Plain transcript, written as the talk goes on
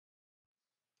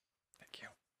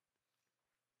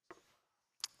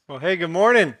Well, hey, good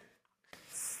morning.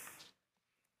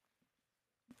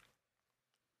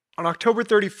 On October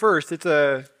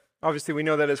 31st, obviously we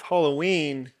know that is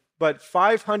Halloween, but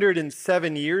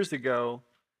 507 years ago,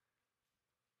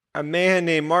 a man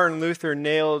named Martin Luther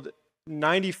nailed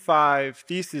 95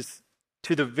 theses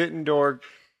to the Wittenberg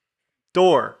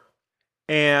door.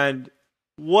 And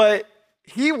what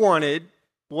he wanted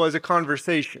was a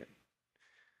conversation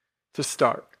to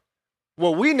start.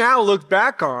 What we now look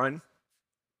back on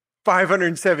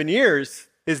 507 years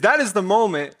that is the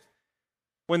moment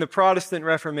when the Protestant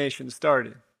Reformation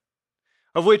started,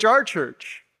 of which our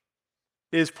church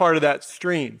is part of that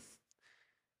stream.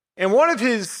 And one of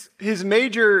his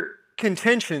major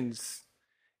contentions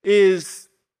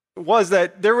was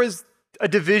that there was a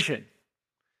division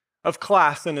of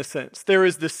class in a sense. There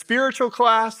was the spiritual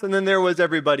class, and then there was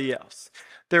everybody else.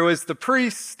 There was the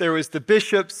priests, there was the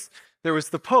bishops, there was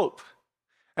the Pope.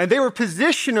 And they were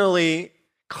positionally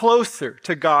closer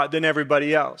to God than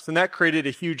everybody else. And that created a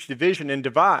huge division and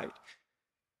divide.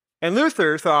 And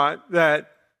Luther thought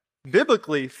that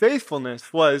biblically,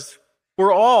 faithfulness was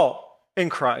we're all in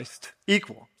Christ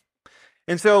equal.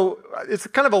 And so it's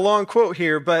kind of a long quote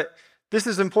here, but this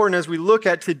is important as we look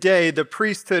at today the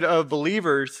priesthood of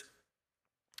believers.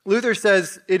 Luther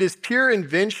says it is pure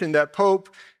invention that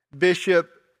Pope, bishop,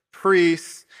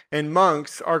 priests, and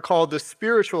monks are called the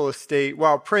spiritual estate,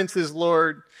 while princes,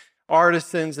 lords,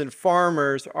 artisans, and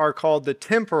farmers are called the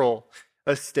temporal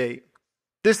estate.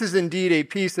 This is indeed a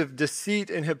piece of deceit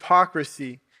and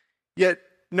hypocrisy, yet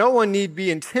no one need be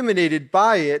intimidated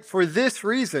by it. For this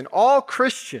reason, all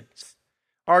Christians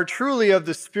are truly of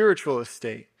the spiritual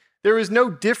estate. There is no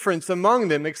difference among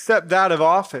them except that of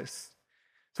office.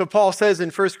 So Paul says in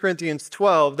 1 Corinthians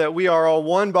 12 that we are all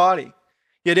one body,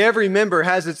 yet every member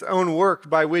has its own work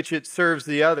by which it serves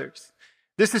the others.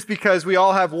 This is because we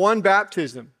all have one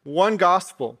baptism, one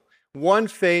gospel, one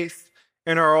faith,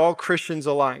 and are all Christians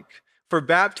alike. For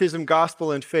baptism,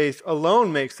 gospel, and faith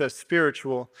alone makes us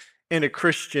spiritual and a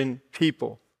Christian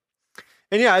people.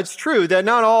 And yeah, it's true that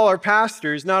not all are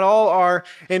pastors, not all are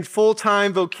in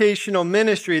full-time vocational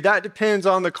ministry. That depends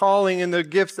on the calling and the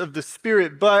gifts of the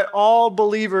Spirit, but all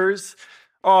believers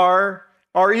are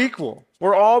equal.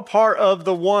 We're all part of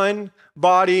the one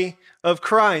body of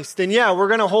Christ. And yeah, we're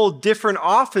going to hold different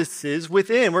offices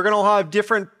within. We're going to have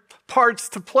different parts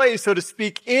to play, so to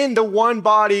speak, in the one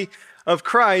body of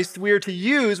Christ. We are to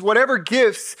use whatever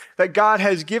gifts that God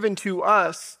has given to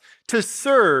us to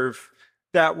serve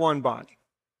that one body.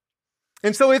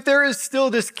 And so if there is still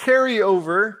this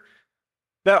carryover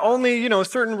that only,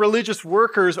 certain religious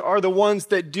workers are the ones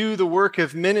that do the work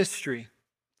of ministry,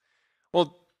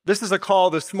 well, this is a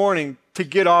call this morning to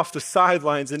get off the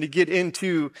sidelines and to get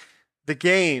into the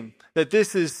game. That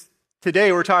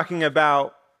today we're talking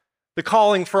about the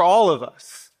calling for all of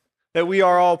us, that we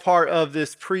are all part of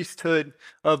this priesthood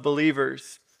of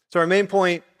believers. So our main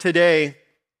point today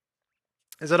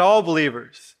is that all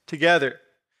believers together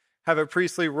have a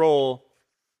priestly role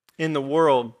in the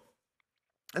world.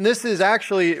 And this is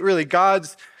actually really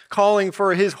God's calling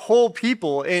for his whole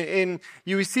people. And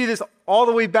you see this all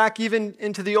the way back even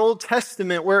into the Old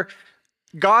Testament where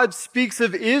God speaks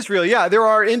of Israel. Yeah, there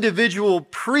are individual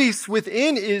priests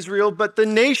within Israel, but the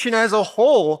nation as a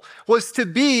whole was to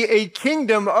be a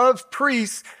kingdom of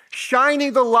priests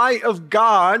shining the light of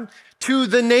God to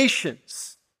the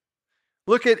nations.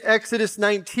 Look at Exodus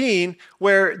 19,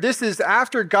 where this is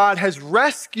after God has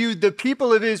rescued the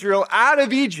people of Israel out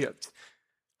of Egypt,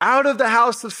 out of the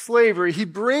house of slavery. He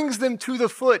brings them to the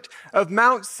foot of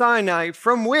Mount Sinai,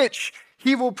 from which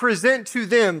he will present to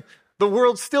them the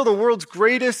world's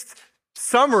greatest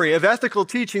summary of ethical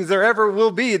teachings there ever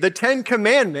will be, the 10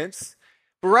 Commandments.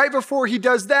 But right before he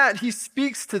does that, he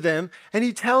speaks to them and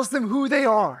he tells them who they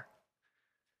are.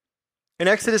 In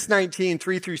Exodus 19,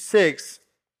 3-6,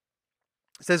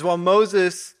 it says, while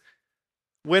Moses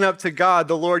went up to God,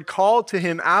 the Lord called to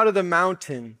him out of the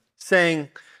mountain, saying,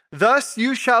 thus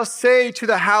you shall say to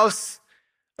the house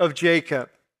of Jacob,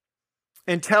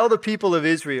 and tell the people of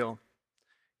Israel,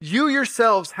 you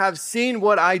yourselves have seen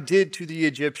what I did to the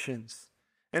Egyptians,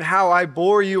 and how I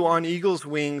bore you on eagle's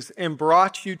wings and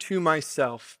brought you to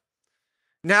myself.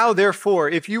 Now, therefore,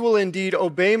 if you will indeed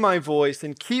obey my voice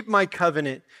and keep my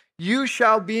covenant, you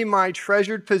shall be my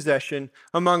treasured possession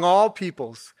among all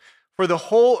peoples, for the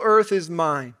whole earth is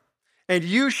mine, and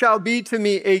you shall be to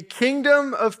me a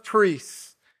kingdom of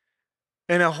priests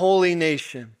and a holy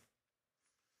nation.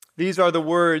 These are the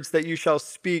words that you shall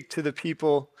speak to the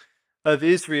people of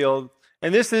Israel.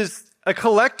 And this is a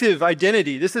collective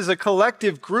identity. This is a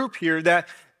collective group here that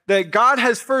that God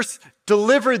has first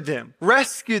delivered them,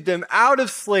 rescued them out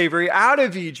of slavery, out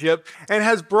of Egypt, and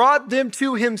has brought them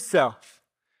to himself.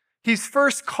 He's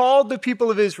first called the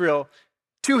people of Israel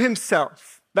to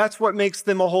himself. That's what makes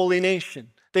them a holy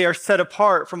nation. They are set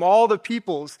apart from all the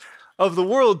peoples of the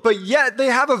world, but yet they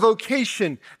have a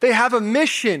vocation. They have a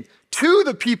mission to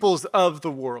the peoples of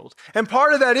the world. And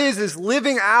part of that is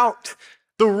living out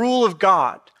the rule of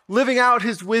God, living out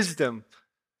his wisdom,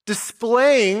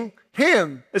 displaying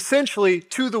him essentially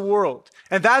to the world.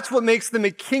 And that's what makes them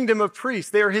a kingdom of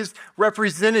priests. They are his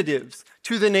representatives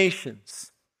to the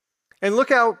nations. And look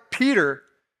how Peter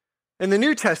in the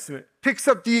New Testament picks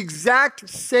up the exact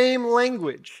same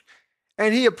language,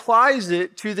 and he applies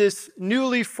it to this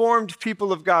newly formed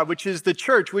people of God, which is the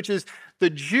church, which is the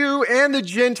Jew and the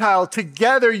Gentile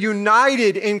together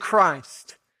united in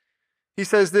Christ. He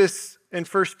says this in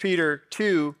 1 Peter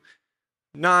 2,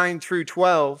 9 through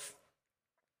 12.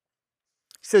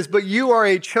 He says, "But you are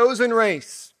a chosen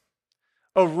race,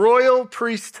 a royal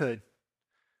priesthood,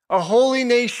 a holy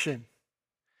nation,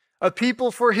 a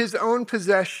people for his own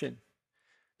possession,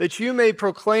 that you may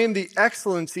proclaim the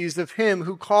excellencies of him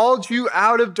who called you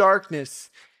out of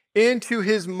darkness into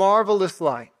his marvelous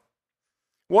light.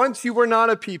 Once you were not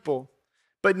a people,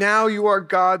 but now you are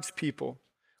God's people.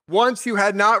 Once you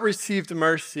had not received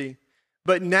mercy,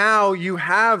 but now you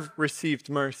have received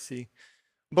mercy.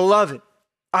 Beloved,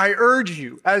 I urge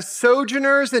you, as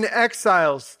sojourners and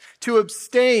exiles, to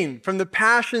abstain from the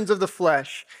passions of the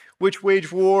flesh, which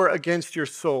wage war against your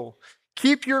soul.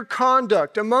 Keep your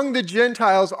conduct among the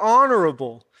Gentiles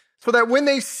honorable, so that when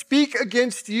they speak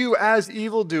against you as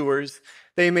evildoers,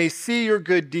 they may see your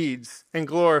good deeds and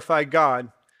glorify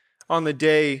God on the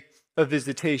day of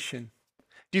visitation."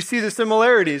 Do you see the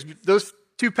similarities? Those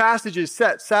two passages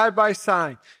set side by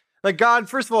side. Like God,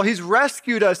 first of all, he's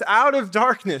rescued us out of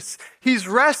darkness. He's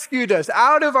rescued us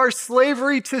out of our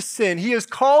slavery to sin. He has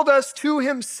called us to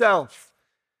himself.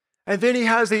 And then he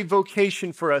has a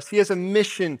vocation for us. He has a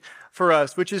mission for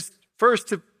us, which is first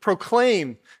to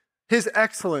proclaim his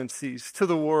excellencies to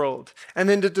the world, and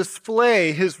then to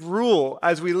display his rule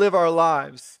as we live our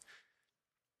lives.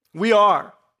 We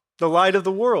are the light of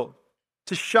the world,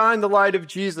 to shine the light of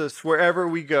Jesus wherever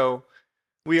we go.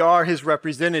 We are his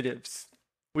representatives.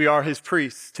 We are his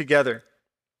priests together.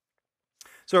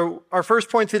 So our first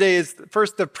point today is,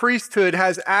 first, the priesthood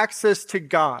has access to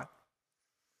God.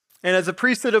 And as a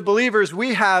priesthood of believers,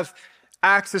 we have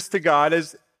access to God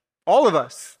as all of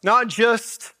us, not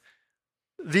just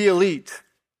the elite.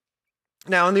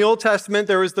 Now, in the Old Testament,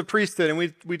 there was the priesthood, and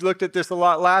we looked at this a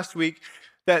lot last week,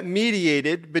 that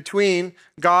mediated between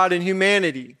God and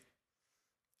humanity.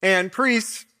 And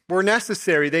priests were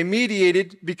necessary. They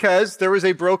mediated because there was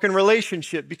a broken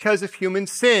relationship, because of human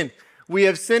sin. We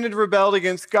have sinned and rebelled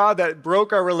against God. That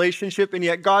broke our relationship, and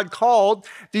yet God called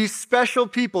these special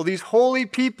people, these holy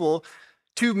people,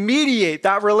 to mediate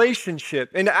that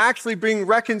relationship and to actually bring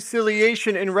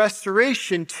reconciliation and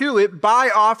restoration to it by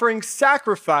offering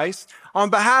sacrifice on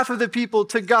behalf of the people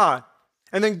to God.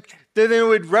 And then it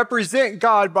would represent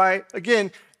God by,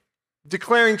 again,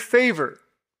 declaring favor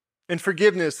and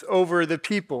forgiveness over the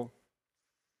people.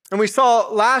 And we saw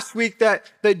last week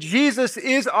that Jesus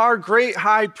is our great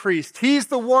high priest. He's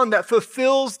the one that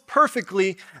fulfills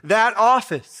perfectly that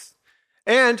office.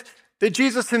 And that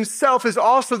Jesus himself is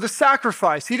also the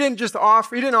sacrifice. He didn't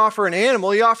offer an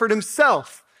animal, he offered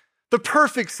himself, the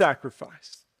perfect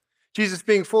sacrifice. Jesus,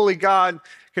 being fully God,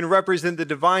 can represent the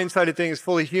divine side of things,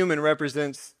 fully human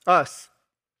represents us.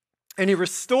 And he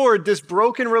restored this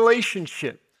broken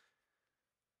relationship.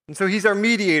 And so he's our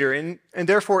mediator, and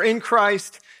therefore in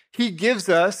Christ, he gives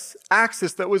us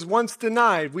access that was once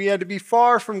denied. We had to be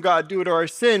far from God due to our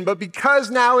sin, but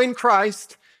because now in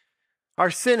Christ,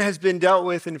 our sin has been dealt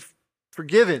with and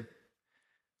forgiven,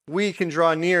 we can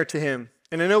draw near to him.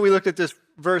 And I know we looked at this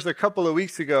verse a couple of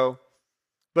weeks ago,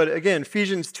 but again,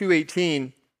 Ephesians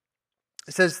 2:18,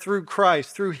 it says through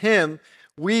Christ, through him,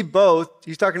 we both,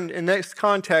 he's talking in this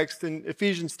context in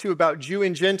Ephesians 2 about Jew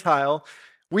and Gentile,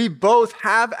 we both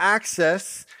have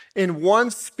access in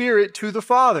one spirit to the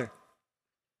Father.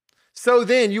 So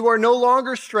then, you are no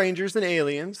longer strangers and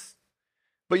aliens,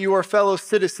 but you are fellow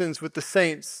citizens with the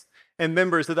saints and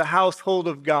members of the household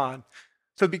of God.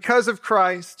 So because of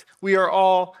Christ, we are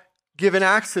all given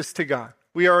access to God.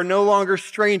 We are no longer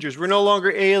strangers. We're no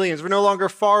longer aliens. We're no longer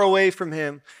far away from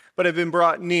him, but have been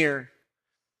brought near.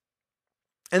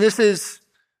 And this is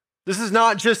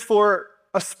not just for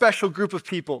a special group of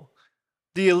people,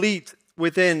 the elite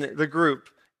within the group.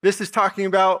 This is talking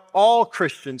about all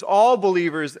Christians, all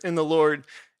believers in the Lord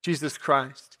Jesus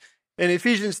Christ. In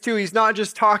Ephesians 2, he's not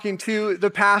just talking to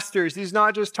the pastors. He's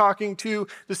not just talking to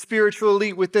the spiritual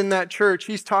elite within that church.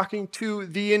 He's talking to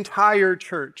the entire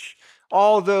church,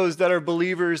 all those that are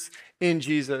believers in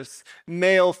Jesus,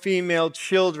 male, female,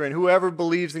 children, whoever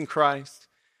believes in Christ.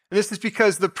 And this is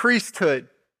because the priesthood,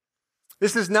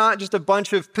 this is not just a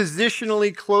bunch of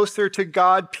positionally closer to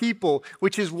God people,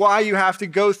 which is why you have to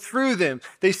go through them.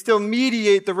 They still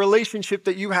mediate the relationship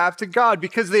that you have to God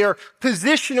because they are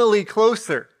positionally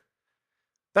closer.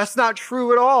 That's not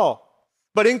true at all.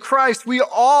 But in Christ, we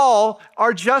all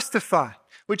are justified,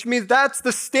 which means that's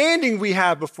the standing we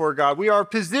have before God. We are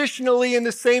positionally in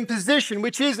the same position,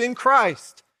 which is in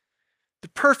Christ. The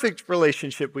perfect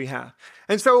relationship we have.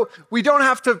 And so we don't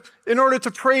have to, in order to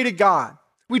pray to God,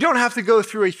 we don't have to go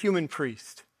through a human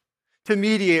priest to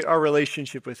mediate our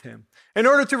relationship with him. In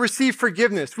order to receive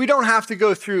forgiveness, we don't have to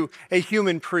go through a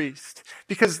human priest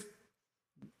because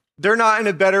they're not in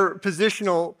a better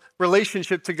positional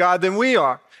relationship to God than we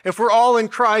are. If we're all in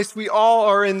Christ, we all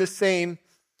are in the same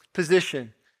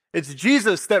position. It's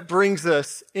Jesus that brings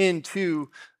us into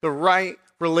the right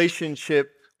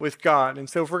relationship with God. And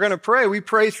so if we're going to pray, we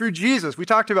pray through Jesus. We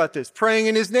talked about this, praying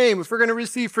in his name. If we're going to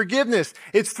receive forgiveness,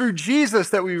 it's through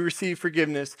Jesus that we receive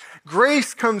forgiveness.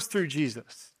 Grace comes through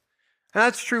Jesus. And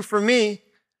that's true for me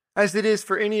as it is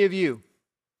for any of you.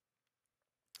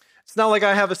 It's not like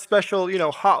I have a special,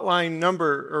 hotline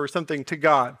number or something to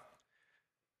God.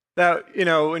 That,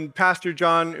 when Pastor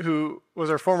John, who was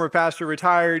our former pastor,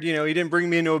 retired, he didn't bring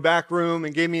me into a back room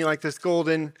and gave me like this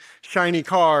golden, shiny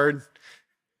card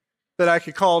that I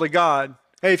could call to God.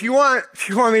 Hey, if you want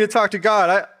me to talk to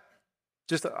God,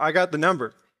 I got the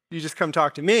number. You just come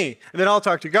talk to me, and then I'll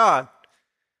talk to God.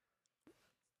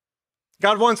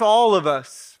 God wants all of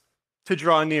us to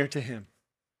draw near to him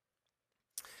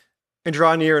and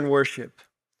draw near in worship.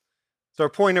 So our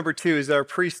point number 2 is that our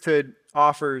priesthood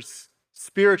offers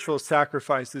spiritual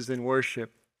sacrifices in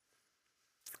worship.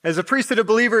 As a priesthood of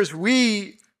believers,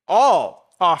 we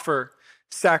all offer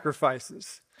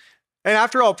sacrifices. And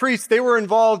after all, priests, they were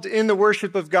involved in the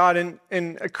worship of God,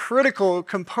 and a critical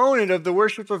component of the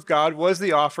worship of God was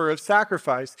the offer of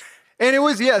sacrifice. And it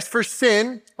was, yes, for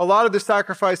sin. A lot of the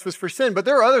sacrifice was for sin, but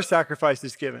there are other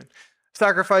sacrifices given.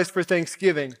 Sacrifice for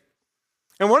thanksgiving.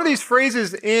 And one of these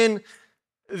phrases in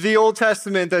the Old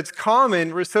Testament that's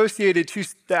common associated to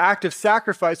the act of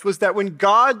sacrifice was that when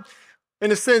God,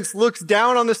 in a sense, looks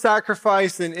down on the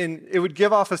sacrifice and it would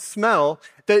give off a smell,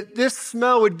 that this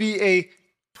smell would be a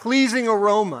pleasing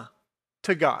aroma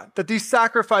to God, that these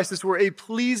sacrifices were a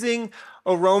pleasing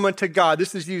aroma to God.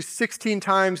 This is used 16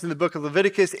 times in the book of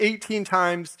Leviticus, 18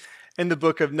 times in the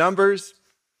book of Numbers.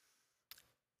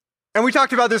 And we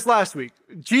talked about this last week.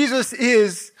 Jesus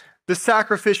is the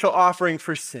sacrificial offering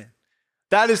for sin.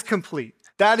 That is complete.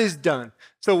 That is done.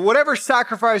 So whatever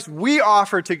sacrifice we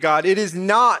offer to God, it is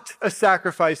not a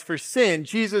sacrifice for sin.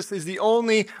 Jesus is the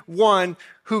only one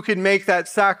who can make that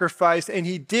sacrifice, and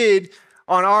he did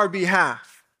on our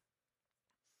behalf.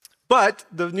 But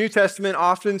the New Testament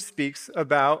often speaks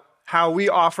about how we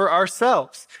offer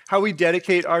ourselves, how we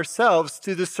dedicate ourselves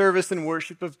to the service and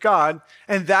worship of God,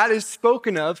 and that is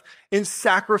spoken of in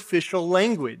sacrificial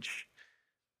language.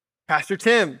 Pastor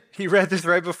Tim, he read this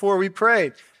right before we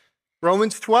prayed.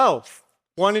 Romans 12,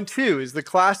 1 and 2 is the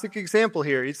classic example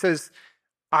here. He says,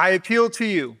 I appeal to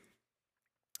you,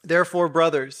 therefore,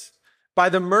 brothers, by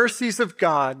the mercies of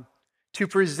God, to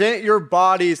present your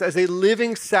bodies as a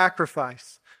living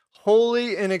sacrifice,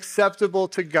 holy and acceptable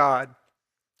to God,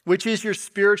 which is your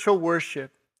spiritual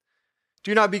worship.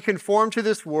 Do not be conformed to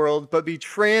this world, but be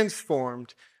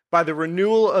transformed by the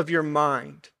renewal of your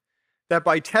mind, that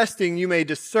by testing you may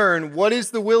discern what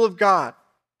is the will of God,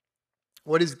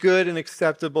 what is good and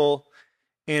acceptable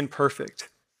and perfect.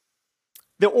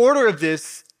 The order of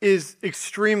this is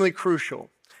extremely crucial.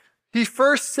 He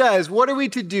first says, what are we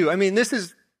to do? I mean, this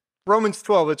is Romans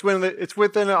 12. It's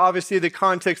within obviously the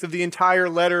context of the entire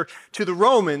letter to the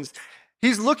Romans.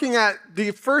 He's looking at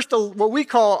the first, what we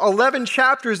call 11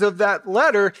 chapters of that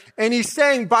letter, and he's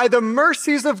saying, by the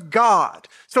mercies of God.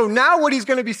 So now what he's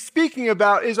going to be speaking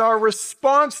about is our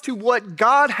response to what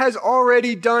God has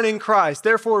already done in Christ.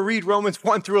 Therefore, read Romans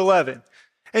 1 through 11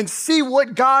 and see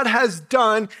what God has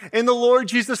done in the Lord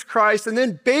Jesus Christ. And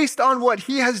then based on what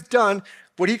he has done,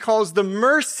 what he calls the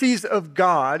mercies of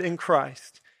God in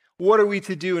Christ, what are we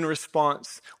to do in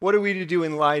response? What are we to do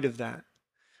in light of that?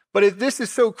 But this is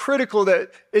so critical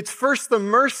that it's first the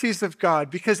mercies of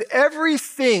God, because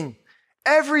everything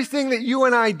that you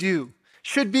and I do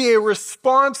should be a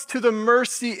response to the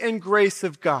mercy and grace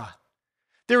of God.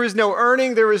 There is no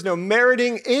earning, there is no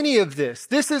meriting any of this.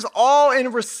 This is all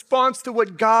in response to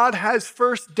what God has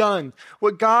first done,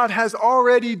 what God has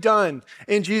already done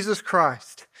in Jesus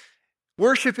Christ.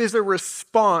 Worship is a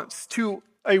response to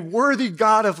a worthy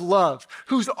God of love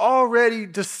who's already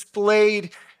displayed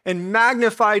and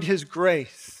magnified his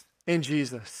grace in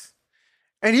Jesus.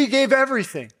 And he gave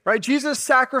everything, right? Jesus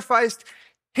sacrificed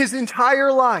his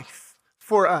entire life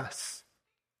for us.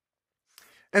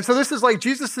 And so this is like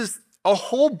Jesus is a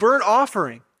whole burnt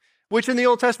offering, which in the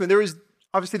Old Testament,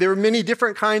 there were many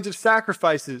different kinds of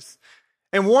sacrifices.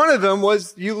 And one of them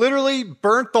was you literally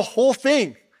burnt the whole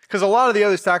thing, because a lot of the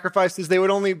other sacrifices, they would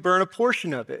only burn a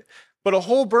portion of it. But a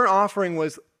whole burnt offering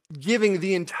was giving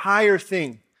the entire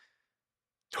thing,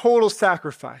 total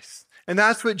sacrifice. And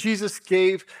that's what Jesus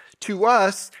gave to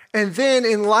us. And then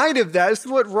in light of that, this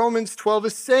is what Romans 12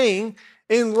 is saying,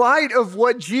 in light of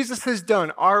what Jesus has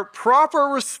done, our proper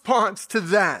response to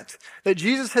that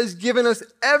Jesus has given us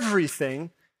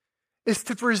everything, is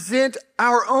to present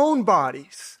our own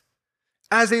bodies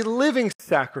as a living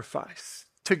sacrifice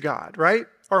to God, right?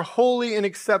 Are holy and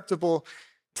acceptable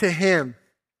to him.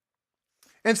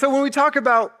 And so when we talk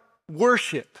about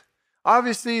worship,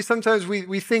 obviously sometimes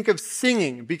we think of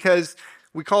singing because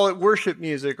we call it worship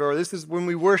music, or this is when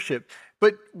we worship.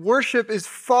 But worship is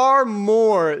far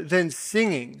more than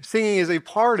singing. Singing is a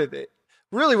part of it.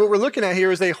 Really, what we're looking at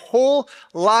here is a whole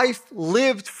life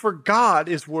lived for God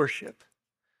is worship.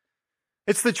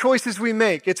 It's the choices we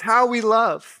make. It's how we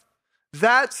love.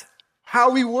 That's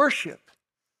how we worship.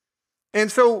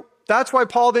 And so that's why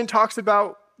Paul then talks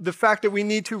about the fact that we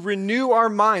need to renew our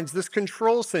minds, this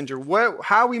control center,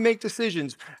 how we make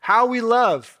decisions, how we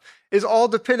love is all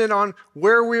dependent on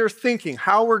where we're thinking,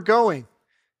 how we're going.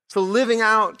 So living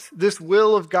out this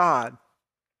will of God.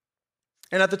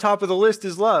 And at the top of the list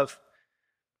is love.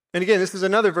 And again, this is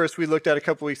another verse we looked at a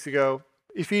couple weeks ago,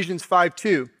 Ephesians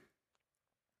 5:2.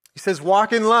 He says,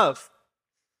 walk in love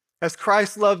as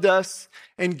Christ loved us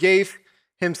and gave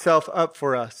himself up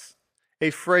for us, a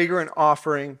fragrant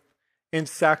offering and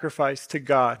sacrifice to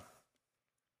God.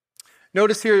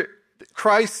 Notice here,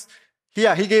 Christ, he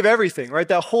gave everything, right?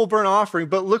 That whole burnt offering,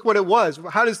 but look what it was.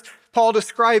 How does Paul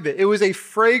describe it? It was a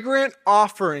fragrant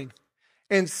offering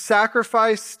and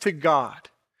sacrifice to God.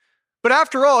 But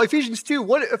after all, Ephesians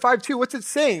 5:2, what's it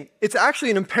saying? It's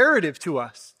actually an imperative to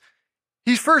us.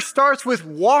 He first starts with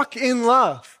walk in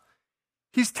love.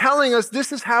 He's telling us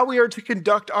this is how we are to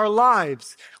conduct our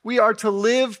lives. We are to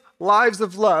live lives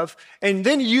of love, and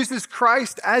then he uses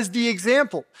Christ as the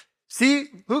example. See,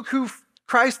 look who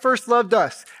Christ first loved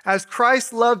us, as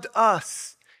Christ loved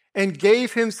us and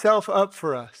gave himself up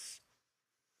for us.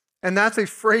 And that's a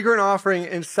fragrant offering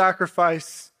and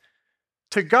sacrifice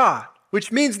to God,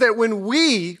 which means that when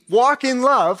we walk in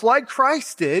love like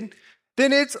Christ did,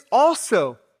 then it's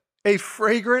also a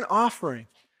fragrant offering,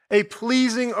 a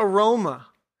pleasing aroma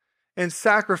and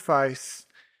sacrifice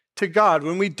to God.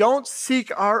 When we don't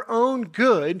seek our own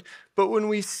good, but when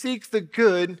we seek the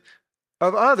good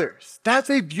of others, that's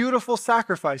a beautiful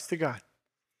sacrifice to God.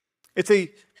 It's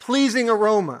a pleasing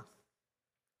aroma.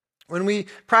 When we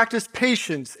practice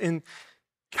patience and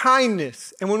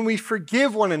kindness, and when we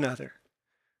forgive one another,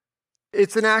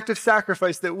 it's an act of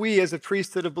sacrifice that we as a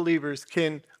priesthood of believers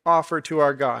can offer to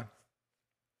our God.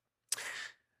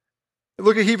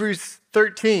 Look at Hebrews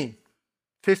 13,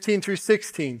 15 through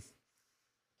 16. It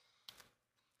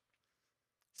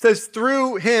says,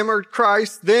 through him, or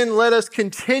Christ, then let us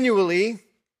continually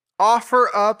offer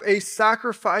up a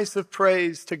sacrifice of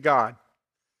praise to God.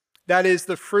 That is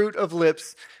the fruit of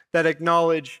lips that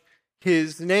acknowledge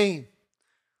his name.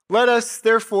 Let us,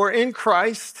 therefore, in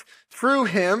Christ, through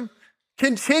him,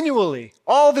 continually,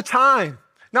 all the time,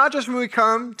 not just when we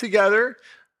come together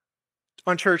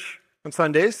on church on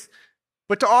Sundays,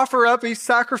 but to offer up a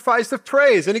sacrifice of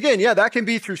praise. And again, that can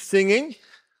be through singing.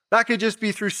 That could just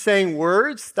be through saying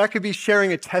words. That could be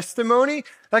sharing a testimony.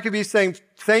 That could be saying,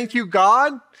 thank you,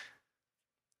 God.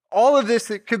 All of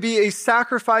this, it could be a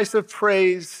sacrifice of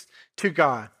praise to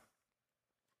God.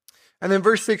 And then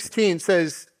verse 16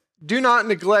 says, do not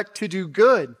neglect to do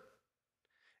good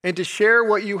and to share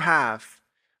what you have,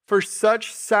 for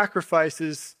such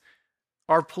sacrifices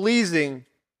are pleasing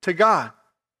to God.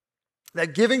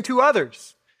 That giving to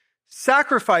others,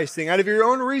 sacrificing out of your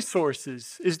own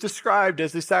resources, is described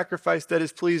as a sacrifice that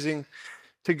is pleasing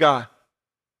to God.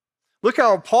 Look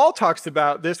how Paul talks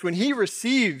about this when he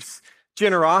receives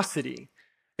generosity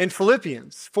in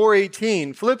Philippians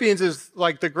 4:18. Philippians is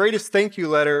like the greatest thank you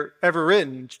letter ever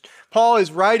written. Paul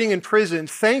is writing in prison,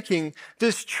 thanking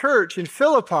this church in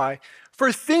Philippi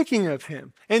for thinking of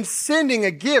him and sending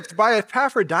a gift by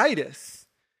Epaphroditus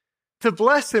to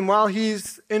bless him while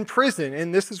he's in prison.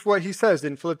 And this is what he says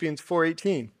in Philippians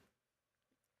 4:18.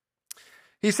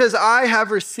 He says, I have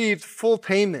received full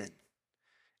payment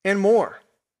and more.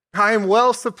 I am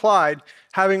well supplied,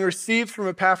 having received from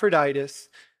Epaphroditus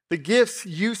the gifts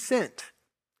you sent,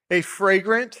 a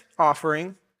fragrant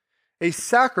offering, a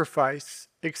sacrifice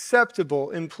acceptable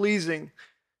and pleasing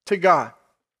to God.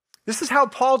 This is how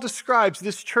Paul describes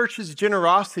this church's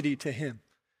generosity to him.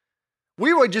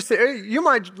 We would just say, you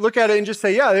might look at it and just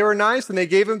say, yeah, they were nice and they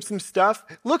gave him some stuff.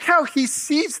 Look how he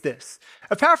sees this.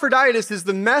 Epaphroditus is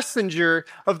the messenger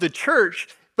of the church,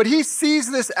 but he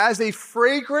sees this as a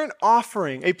fragrant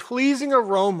offering, a pleasing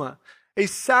aroma, a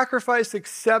sacrifice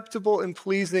acceptable and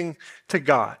pleasing to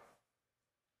God.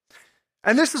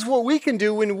 And this is what we can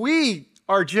do when we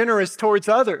are generous towards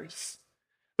others.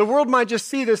 The world might just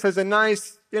see this as a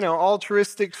nice,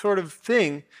 altruistic sort of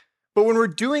thing. But when we're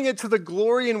doing it to the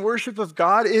glory and worship of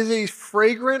God, it is a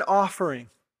fragrant offering,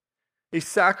 a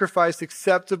sacrifice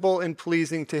acceptable and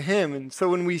pleasing to him. And so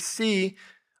when we see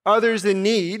others in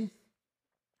need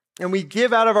and we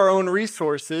give out of our own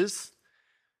resources,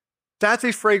 that's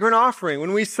a fragrant offering.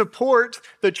 When we support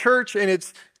the church and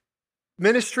its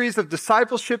ministries of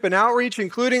discipleship and outreach,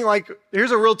 including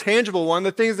here's a real tangible one,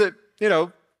 the things that,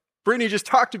 Brittany just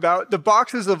talked about, the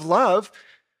boxes of love,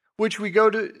 which we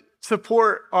go to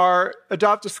support our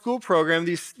Adopt a School program,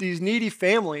 these needy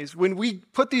families. When we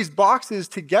put these boxes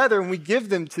together and we give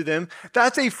them to them,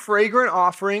 that's a fragrant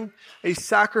offering, a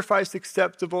sacrifice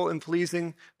acceptable and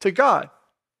pleasing to God.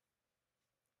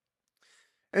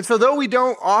 And so though we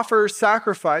don't offer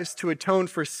sacrifice to atone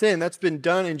for sin, that's been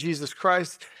done in Jesus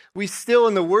Christ, we still,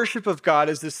 in the worship of God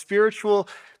as the spiritual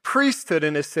priesthood,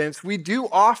 in a sense, we do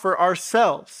offer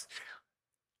ourselves.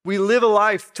 We live a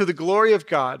life to the glory of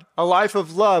God, a life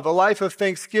of love, a life of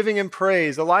thanksgiving and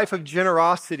praise, a life of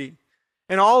generosity.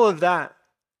 And all of that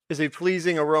is a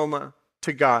pleasing aroma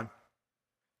to God.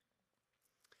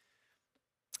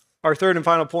 Our third and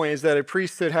final point is that a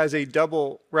priesthood has a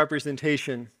double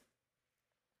representation.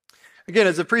 Again,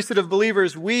 as a priesthood of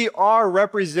believers, we are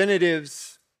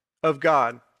representatives of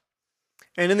God.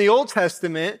 And in the Old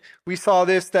Testament, we saw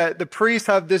this, that the priests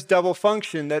have this double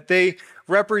function, that they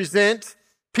represent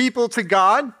people to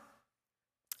God,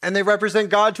 and they represent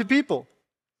God to people.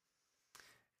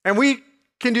 And we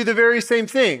can do the very same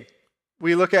thing.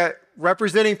 We look at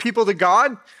representing people to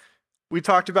God. We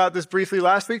talked about this briefly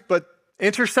last week, but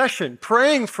intercession,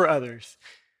 praying for others,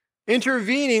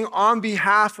 intervening on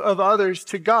behalf of others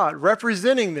to God,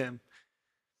 representing them.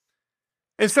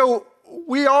 And so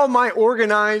we all might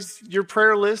organize your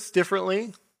prayer list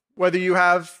differently, whether you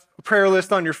have a prayer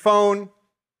list on your phone,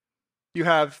 you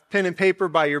have pen and paper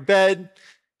by your bed,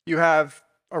 you have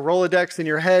a Rolodex in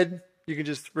your head. You can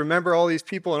just remember all these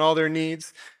people and all their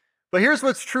needs. But here's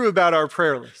what's true about our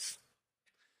prayer list.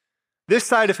 This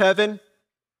side of heaven,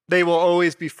 they will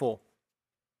always be full.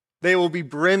 They will be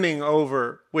brimming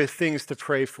over with things to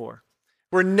pray for.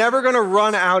 We're never going to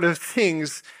run out of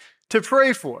things to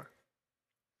pray for.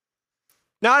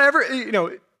 Not ever,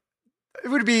 it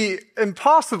would be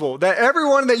impossible that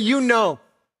everyone that you know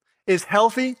is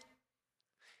healthy,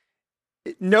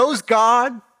 knows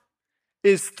God,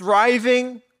 is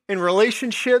thriving in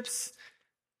relationships.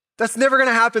 That's never going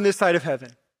to happen this side of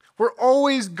heaven. We're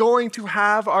always going to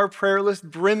have our prayer list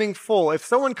brimming full. If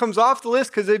someone comes off the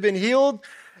list because they've been healed,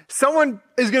 someone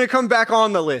is going to come back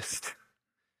on the list.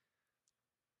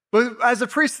 But as a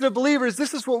priesthood of believers,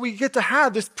 this is what we get to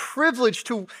have, this privilege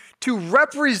to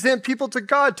represent people to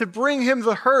God, to bring him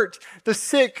the hurt, the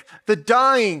sick, the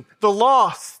dying, the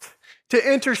lost,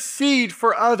 to intercede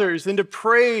for others and to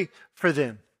pray for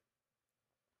them.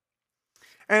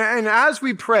 And as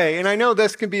we pray, and I know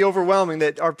this can be overwhelming,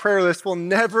 that our prayer list will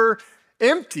never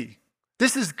empty.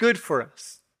 This is good for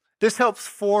us. This helps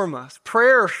form us.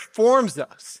 Prayer forms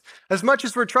us. As much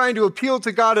as we're trying to appeal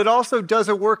to God, it also does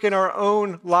a work in our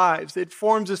own lives. It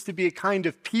forms us to be a kind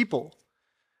of people.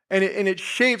 And it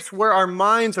shapes where our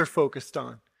minds are focused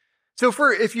on. So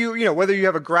if you whether you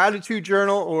have a gratitude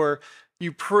journal or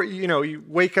you pray, you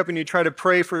wake up and you try to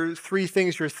pray for 3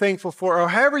 things you're thankful for, or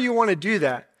however you want to do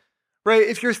that, right?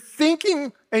 If you're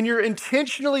thinking and you're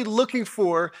intentionally looking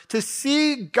to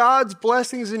see God's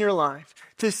blessings in your life,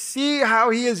 to see how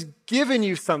he has given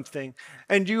you something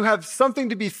and you have something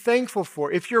to be thankful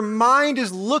for, if your mind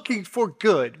is looking for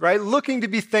good, right? Looking to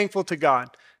be thankful to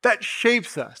God, that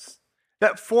shapes us.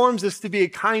 That forms us to be a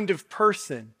kind of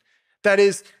person that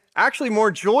is actually more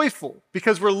joyful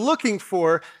because we're looking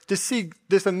to see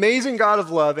this amazing God of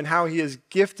love and how he has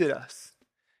gifted us.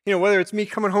 Whether it's me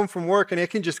coming home from work and I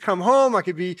can just come home, I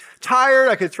could be tired,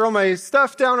 I could throw my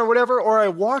stuff down or whatever, or I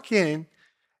walk in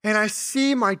and I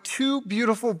see my two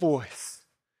beautiful boys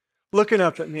looking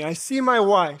up at me. I see my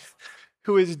wife,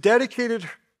 who has dedicated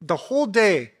the whole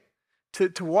day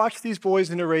to watch these boys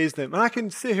and to raise them. And I can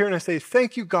sit here and I say,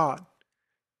 thank you, God.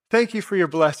 Thank you for your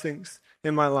blessings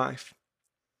in my life.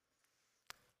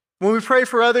 When we pray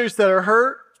for others that are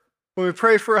hurt, when we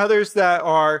pray for others that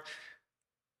are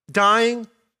dying,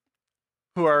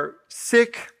 who are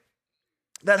sick,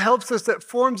 that helps us, that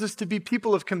forms us to be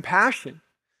people of compassion.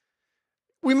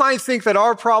 We might think that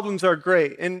our problems are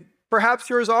great, and perhaps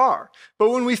yours are. But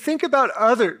when we think about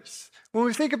others, when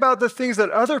we think about the things that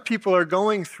other people are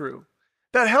going through,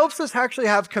 that helps us actually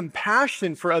have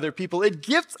compassion for other people. It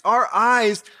gets our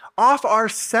eyes off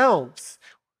ourselves,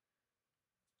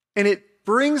 and it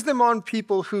brings them on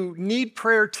people who need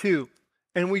prayer too.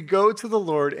 And we go to the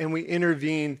Lord and we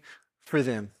intervene for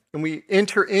them. And we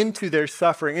enter into their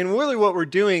suffering. And really what we're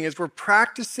doing is we're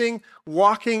practicing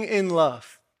walking in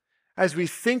love as we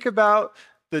think about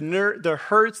the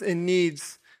hurts and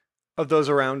needs of those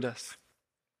around us.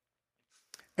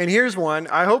 And here's one.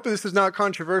 I hope this is not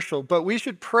controversial, but we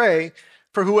should pray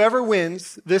for whoever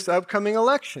wins this upcoming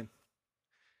election.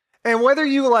 And whether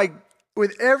you, like,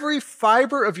 with every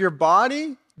fiber of your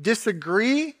body,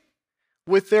 disagree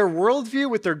with their worldview,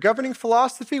 with their governing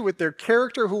philosophy, with their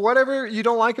character, whatever you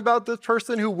don't like about the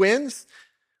person who wins,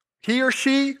 he or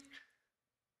she,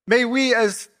 may we,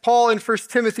 as Paul in 1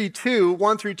 Timothy 2,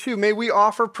 1-2, may we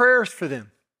offer prayers for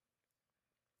them.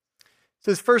 It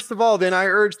says, first of all, then I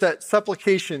urge that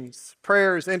supplications,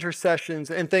 prayers, intercessions,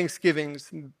 and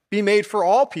thanksgivings be made for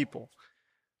all people,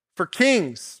 for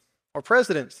kings or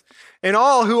presidents, and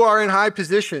all who are in high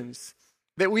positions,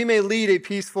 that we may lead a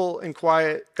peaceful and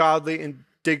quiet, godly and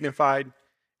dignified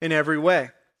in every way.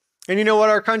 And you know what?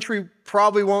 Our country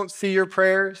probably won't see your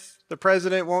prayers. The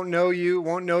president won't know you,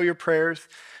 won't know your prayers.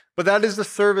 But that is the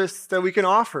service that we can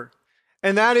offer.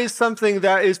 And that is something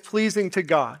that is pleasing to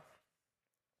God.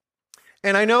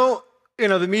 And I know,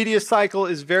 the media cycle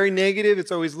is very negative.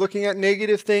 It's always looking at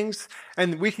negative things.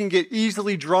 And we can get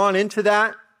easily drawn into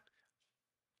that.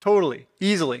 Totally,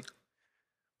 easily.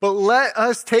 But let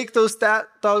us take those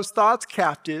thoughts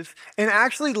captive and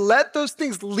actually let those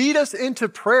things lead us into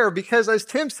prayer, because as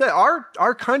Tim said,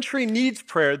 our country needs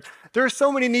prayer. There are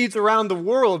so many needs around the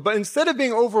world, but instead of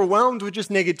being overwhelmed with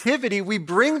just negativity, we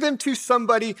bring them to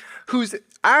somebody who's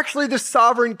actually the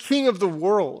sovereign king of the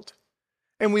world,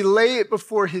 and we lay it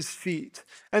before his feet.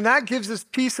 And that gives us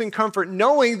peace and comfort,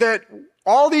 knowing that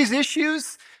all these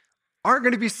issues aren't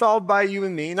going to be solved by you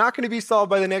and me, not going to be solved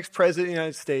by the next president of the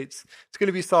United States. It's going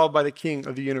to be solved by the King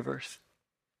of the universe.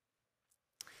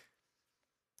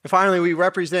 And finally, we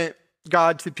represent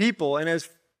God to people. And as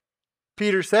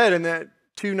Peter said in that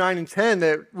 2, 9, and 10,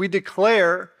 that we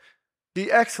declare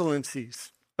the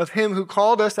excellencies of him who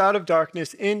called us out of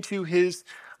darkness into his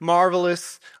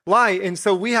marvelous light. And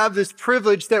so we have this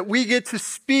privilege that we get to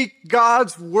speak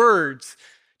God's words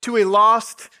to a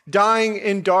lost, dying,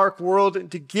 and dark world,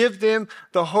 and to give them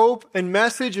the hope and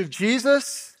message of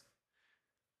Jesus.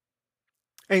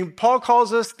 And Paul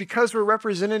calls us, because we're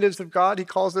representatives of God, he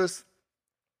calls us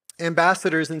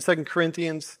ambassadors in 2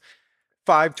 Corinthians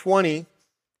 5:20.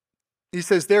 He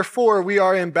says, therefore, we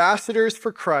are ambassadors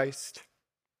for Christ,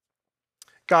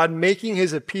 God making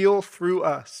his appeal through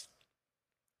us.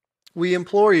 We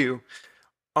implore you,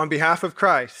 on behalf of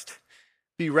Christ,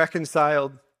 be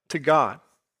reconciled to God.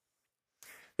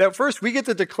 That first, we get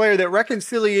to declare that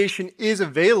reconciliation is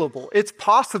available. It's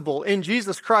possible in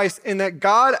Jesus Christ, and that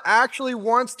God actually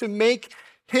wants to make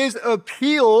his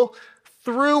appeal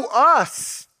through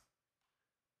us.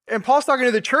 And Paul's talking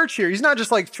to the church here. He's not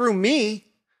just like through me,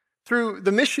 through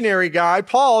the missionary guy,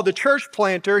 Paul, the church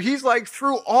planter. He's like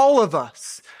through all of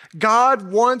us.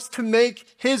 God wants to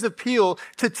make his appeal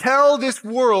to tell this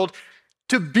world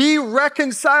to be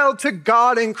reconciled to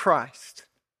God in Christ.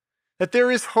 That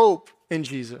there is hope in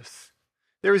Jesus.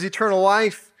 There is eternal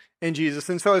life in Jesus.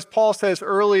 And so as Paul says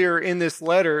earlier in this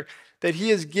letter, that he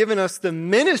has given us the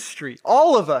ministry,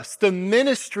 all of us, the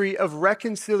ministry of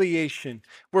reconciliation,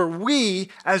 where we,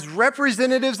 as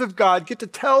representatives of God, get to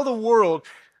tell the world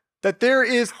that there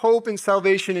is hope and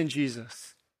salvation in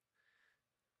Jesus.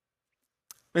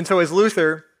 And so as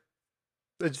Luther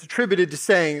is attributed to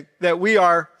saying that we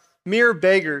are mere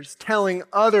beggars telling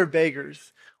other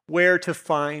beggars where to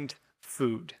find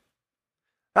food.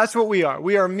 That's what we are.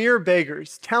 We are mere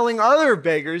beggars telling other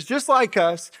beggars, just like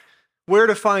us, where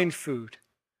to find food.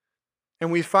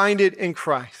 And we find it in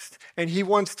Christ. And he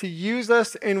wants to use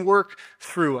us and work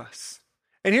through us.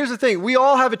 And here's the thing. We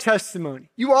all have a testimony.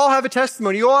 You all have a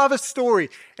testimony. You all have a story.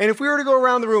 And if we were to go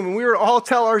around the room and we were to all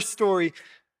tell our story,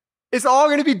 it's all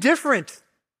going to be different.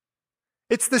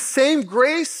 It's the same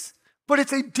grace, but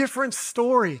it's a different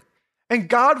story. And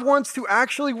God wants to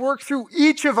actually work through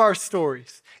each of our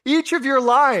stories, each of your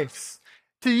lives,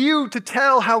 to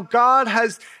tell how God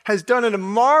has done a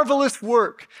marvelous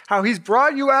work, how he's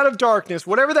brought you out of darkness,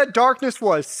 whatever that darkness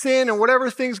was, sin and whatever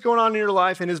things going on in your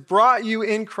life, and has brought you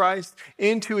in Christ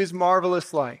into his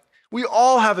marvelous light. We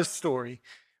all have a story.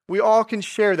 We all can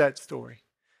share that story.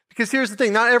 Because here's the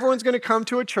thing, not everyone's going to come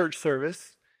to a church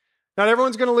service. Not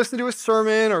everyone's going to listen to a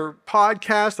sermon or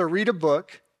podcast or read a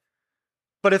book.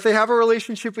 But if they have a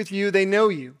relationship with you, they know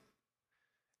you.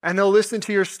 And they'll listen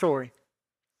to your story.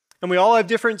 And we all have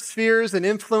different spheres and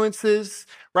influences,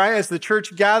 right? As the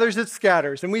church gathers, it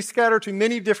scatters. And we scatter to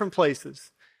many different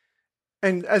places.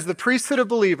 And as the priesthood of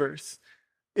believers,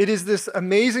 it is this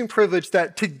amazing privilege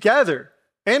that together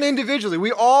and individually,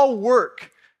 we all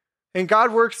work. And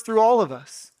God works through all of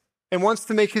us and wants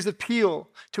to make his appeal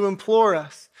to implore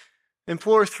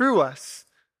through us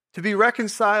to be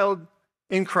reconciled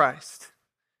in Christ.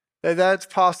 That's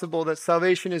possible, that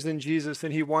salvation is in Jesus,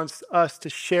 and he wants us to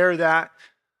share that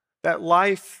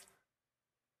life,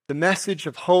 the message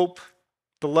of hope,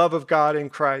 the love of God in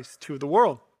Christ to the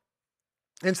world.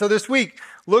 And so this week,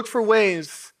 look for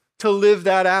ways to live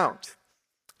that out,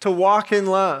 to walk in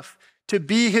love, to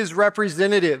be his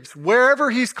representatives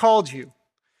wherever he's called you,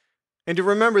 and to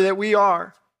remember that we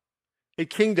are a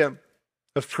kingdom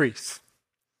of priests.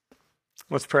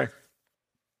 Let's pray.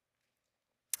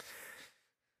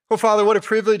 Well, Father, what a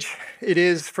privilege it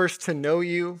is first to know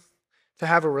you, to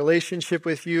have a relationship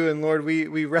with you. And Lord,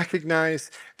 we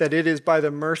recognize that it is by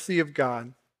the mercy of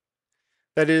God,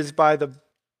 that it is by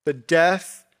the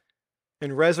death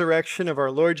and resurrection of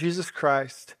our Lord Jesus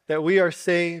Christ that we are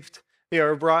saved. We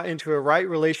are brought into a right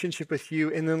relationship with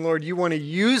you. And then, Lord, you want to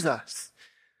use us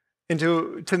and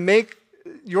to make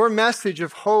your message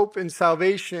of hope and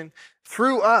salvation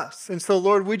through us. And so,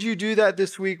 Lord, would you do that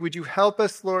this week? Would you help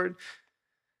us, Lord,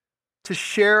 to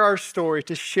share our story,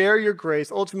 to share your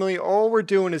grace? Ultimately, all we're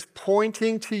doing is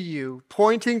pointing to you,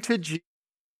 pointing to Jesus,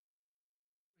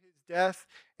 his death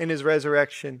and his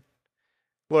resurrection.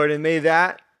 Lord, and may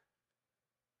that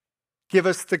give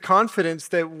us the confidence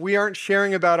that we aren't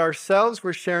sharing about ourselves,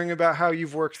 we're sharing about how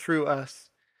you've worked through us.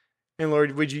 And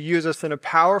Lord, would you use us in a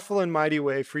powerful and mighty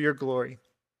way for your glory?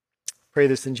 Pray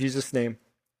this in Jesus' name.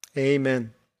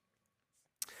 Amen.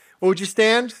 Well, would you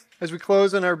stand as we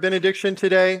close on our benediction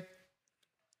today?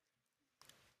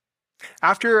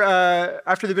 After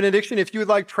the benediction, if you would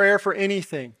like prayer for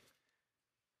anything,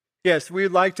 yes, we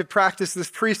would like to practice this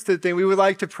priesthood thing. We would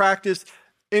like to practice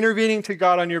intervening to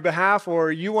God on your behalf,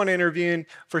 or you want to intervene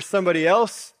for somebody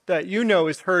else that you know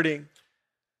is hurting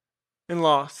and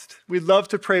lost. We'd love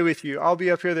to pray with you. I'll be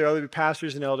up here. There will be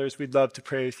pastors and elders. We'd love to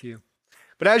pray with you.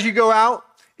 But as you go out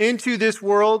into this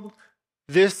world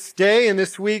this day and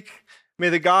this week, may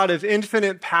the God of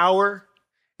infinite power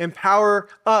empower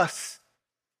us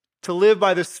to live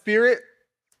by the Spirit,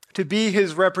 to be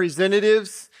his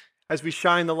representatives as we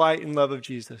shine the light and love of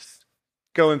Jesus.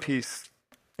 Go in peace.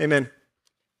 Amen.